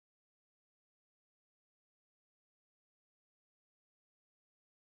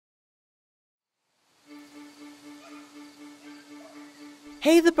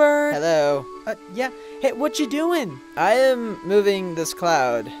Hey, the bird. Hello. Yeah. Hey, what you doing? I am moving this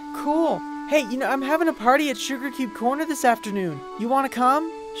cloud. Cool. Hey, I'm having a party at Sugar Cube Corner this afternoon. You want to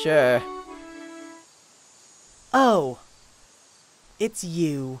come? Sure. Oh. It's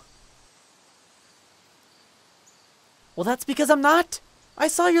you. Well, that's because I'm not. I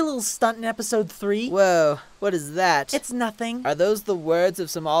saw your little stunt in episode 3. Whoa, what is that? It's nothing. Are those the words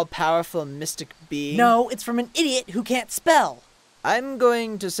of some all-powerful mystic being? No, it's from an idiot who can't spell. I'm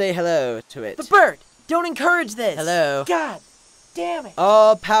going to say hello to it. But Bert, don't encourage this. Hello. God damn it.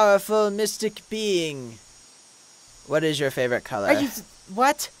 All-powerful mystic being. What is your favorite color? Are you...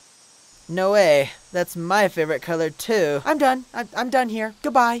 What? No way. That's my favorite color, too. I'm done. I'm done here.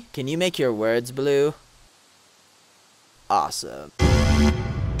 Goodbye. Can you make your words blue? Awesome.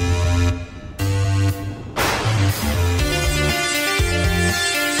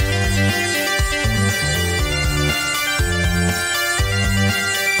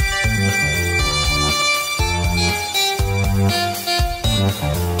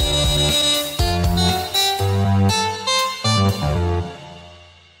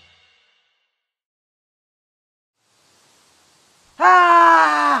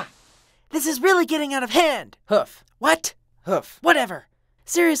 Ah! This is really getting out of hand. Hoof. What? Hoof. Whatever.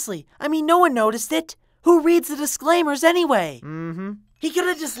 Seriously, no one noticed it. Who reads the disclaimers anyway? Mm-hmm. He could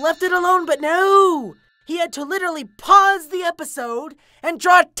have just left it alone, but no! He had to literally pause the episode and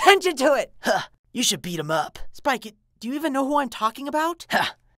draw attention to it. Huh, you should beat him up. Spike, do you even know who I'm talking about?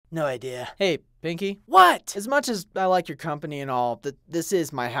 Ha, no idea. Hey, Pinky. What? As much as I like your company and all, this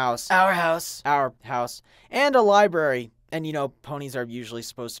is my house. Our house. Our house. And a library. And ponies are usually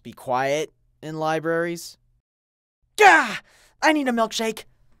supposed to be quiet in libraries. Gah! I need a milkshake.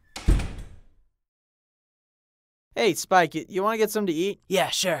 Hey, Spike, you want to get something to eat? Yeah,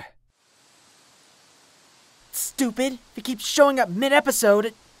 sure. Stupid. If he keeps showing up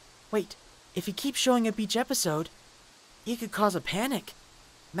mid-episode... Wait, if he keeps showing up each episode, he could cause a panic.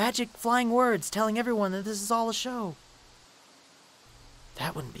 Magic flying words telling everyone that this is all a show.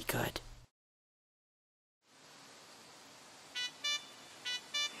 That wouldn't be good.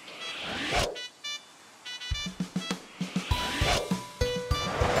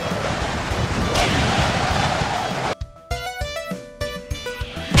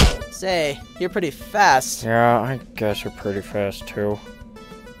 Say, you're pretty fast. Yeah, I guess you're pretty fast too.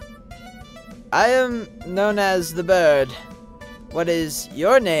 I am known as the Bird. What is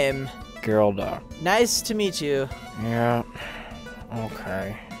your name? Gilda. Nice to meet you. Yeah,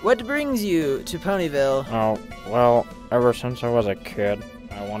 okay. What brings you to Ponyville? Oh, well, ever since I was a kid,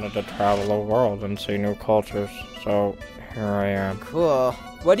 I wanted to travel the world and see new cultures, so here I am. Cool.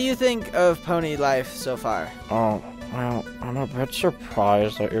 What do you think of pony life so far? Oh, well, I'm a bit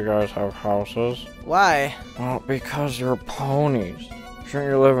surprised that you guys have houses. Why? Well, because you're ponies.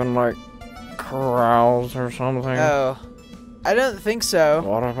 Shouldn't you live in, like, corrals or something? Oh, I don't think so.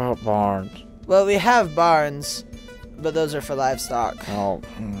 What about barns? Well, we have barns, but those are for livestock. Oh,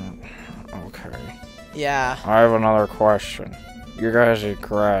 okay. Yeah. I have another question. You guys eat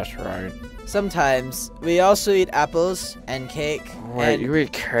grass, right? Sometimes. We also eat apples and cake. Wait, and... you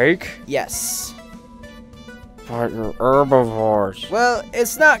eat cake? Yes. But you're herbivores. Well,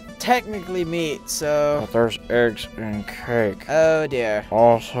 it's not technically meat, so... But there's eggs in cake. Oh dear.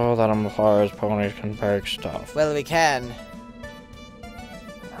 Also, that implies ponies can bake stuff. Well, we can.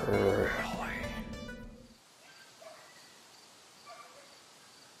 Really?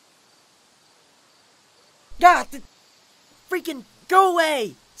 God, freaking go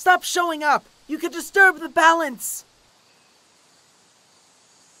away! Stop showing up! You could disturb the balance!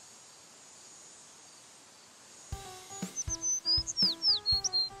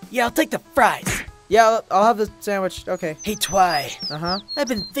 Yeah, I'll take the fries. Yeah, I'll have the sandwich. Okay. Hey, Twy. Uh-huh. I've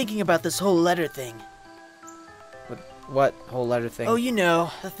been thinking about this whole letter thing. What whole letter thing? Oh, you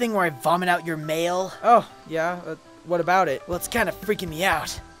know, the thing where I vomit out your mail. Oh, yeah. What about it? Well, it's kind of freaking me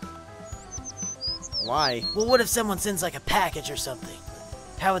out. Why? Well, what if someone sends like a package or something?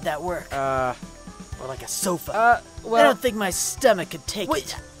 How would that work? Or like a sofa? Well... I don't think my stomach could take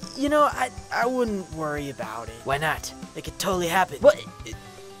it. I wouldn't worry about it. Why not? It could totally happen. Well,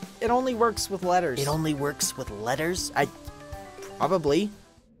 it only works with letters. It only works with letters? Probably.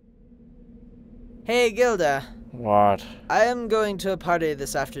 Hey, Gilda. What? I am going to a party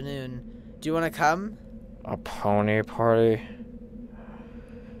this afternoon. Do you want to come? A pony party?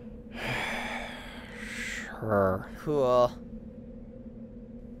 Sure. Cool.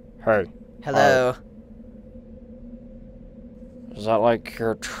 Hey. Hello. Is that like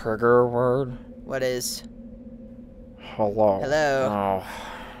your trigger word? What is? Hello. Hello.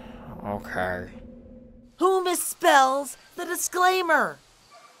 Oh, okay. Who misspells the disclaimer?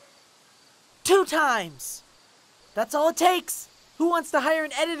 2 times! That's all it takes! Who wants to hire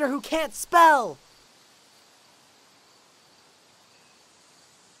an editor who can't spell?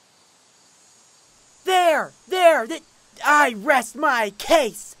 There! I rest my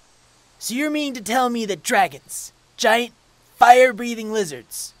case! So you're meaning to tell me that dragons, giant, fire-breathing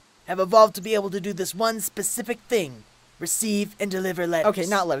lizards, have evolved to be able to do this one specific thing: receive and deliver letters. Okay,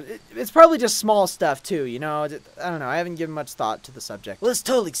 not letters. It's probably just small stuff, too, you know? I don't know, I haven't given much thought to the subject. Well, this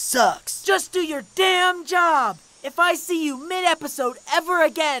totally sucks. Just do your damn job! If I see you mid-episode ever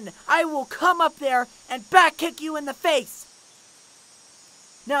again, I will come up there and back-kick you in the face!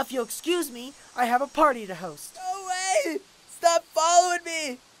 Now, if you'll excuse me, I have a party to host. No way! Stop following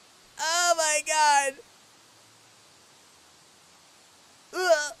me! Oh my god!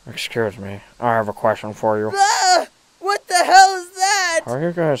 Ugh. Excuse me, I have a question for you. Ah! What the hell is that? Are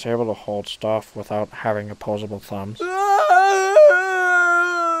you guys able to hold stuff without having opposable thumbs? Ah!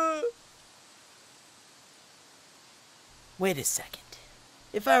 Wait a second.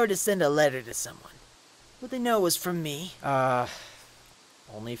 If I were to send a letter to someone, would they know it was from me?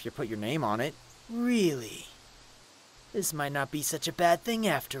 Only if you put your name on it. Really? This might not be such a bad thing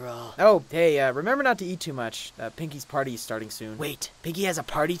after all. Oh, hey, remember not to eat too much. Pinky's party is starting soon. Wait, Piggy has a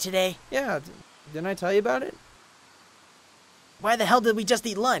party today? Yeah, didn't I tell you about it? Why the hell did we just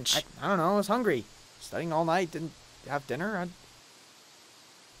eat lunch? I don't know, I was hungry. Studying all night, didn't have dinner.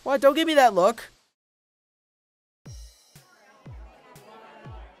 What? Don't give me that look.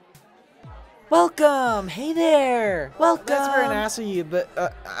 Welcome! Hey there! Welcome! That's very nice of you, but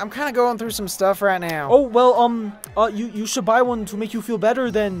I'm kind of going through some stuff right now. Oh, well, you should buy one to make you feel better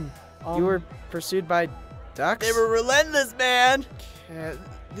then. You were pursued by ducks? They were relentless, man!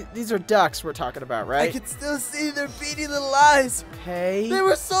 These are ducks we're talking about, right? I could still see their beady little eyes. Okay. They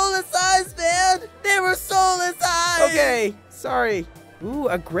were soulless eyes, man! They were soulless eyes! Okay, sorry. Ooh,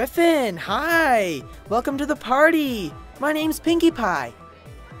 a Griffin. Hi. Welcome to the party. My name's Pinkie Pie.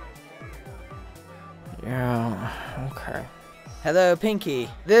 Yeah, okay. Hello, Pinkie.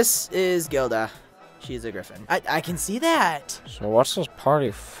 This is Gilda. She's a Griffin. I can see that. So what's this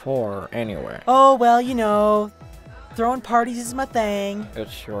party for, anyway? Oh, well, you know, throwing parties is my thing.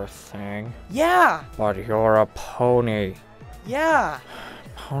 It's your thing? Yeah, But you're a pony. yeah,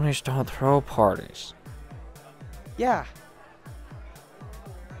 Ponies don't throw parties. Yeah.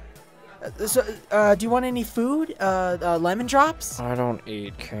 So, do you want any food? Lemon drops? I don't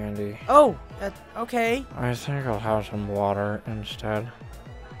eat candy. Oh, okay, I think I'll have some water instead.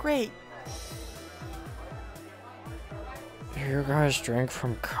 great. You guys drink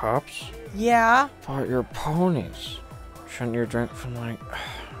from cups? Yeah, But you're ponies. Shouldn't you drink from, like,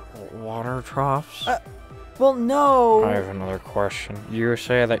 water troughs? well, no. I have another question. You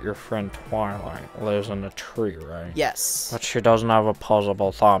say that your friend Twilight lives in a tree, right? Yes. But she doesn't have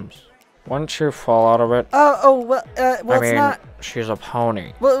opposable thumbs. Wouldn't she fall out of it? Well, I it's mean, not. she's a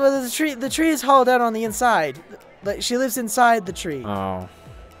pony. Well, the tree is hollowed out on the inside. Like, she lives inside the tree. Oh.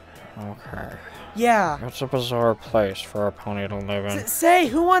 Okay. Yeah. That's a bizarre place for a pony to live in. Say,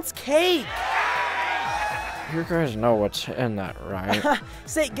 who wants cake? You guys know what's in that, right?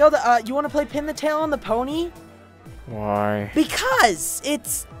 Say, Gilda, you want to play pin the tail on the pony? Why? Because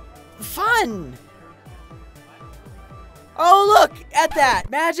it's fun. Oh, look at that.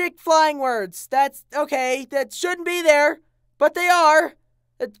 Magic flying words. That's okay. That shouldn't be there, but they are.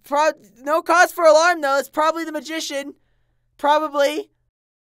 It's no cause for alarm, though. It's probably the magician. Probably.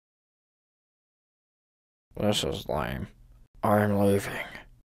 This is lame. I'm leaving.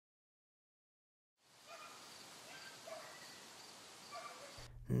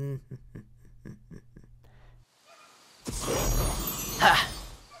 Ha!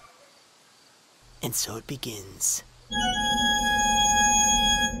 And so it begins.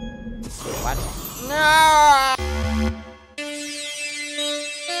 What? Ah!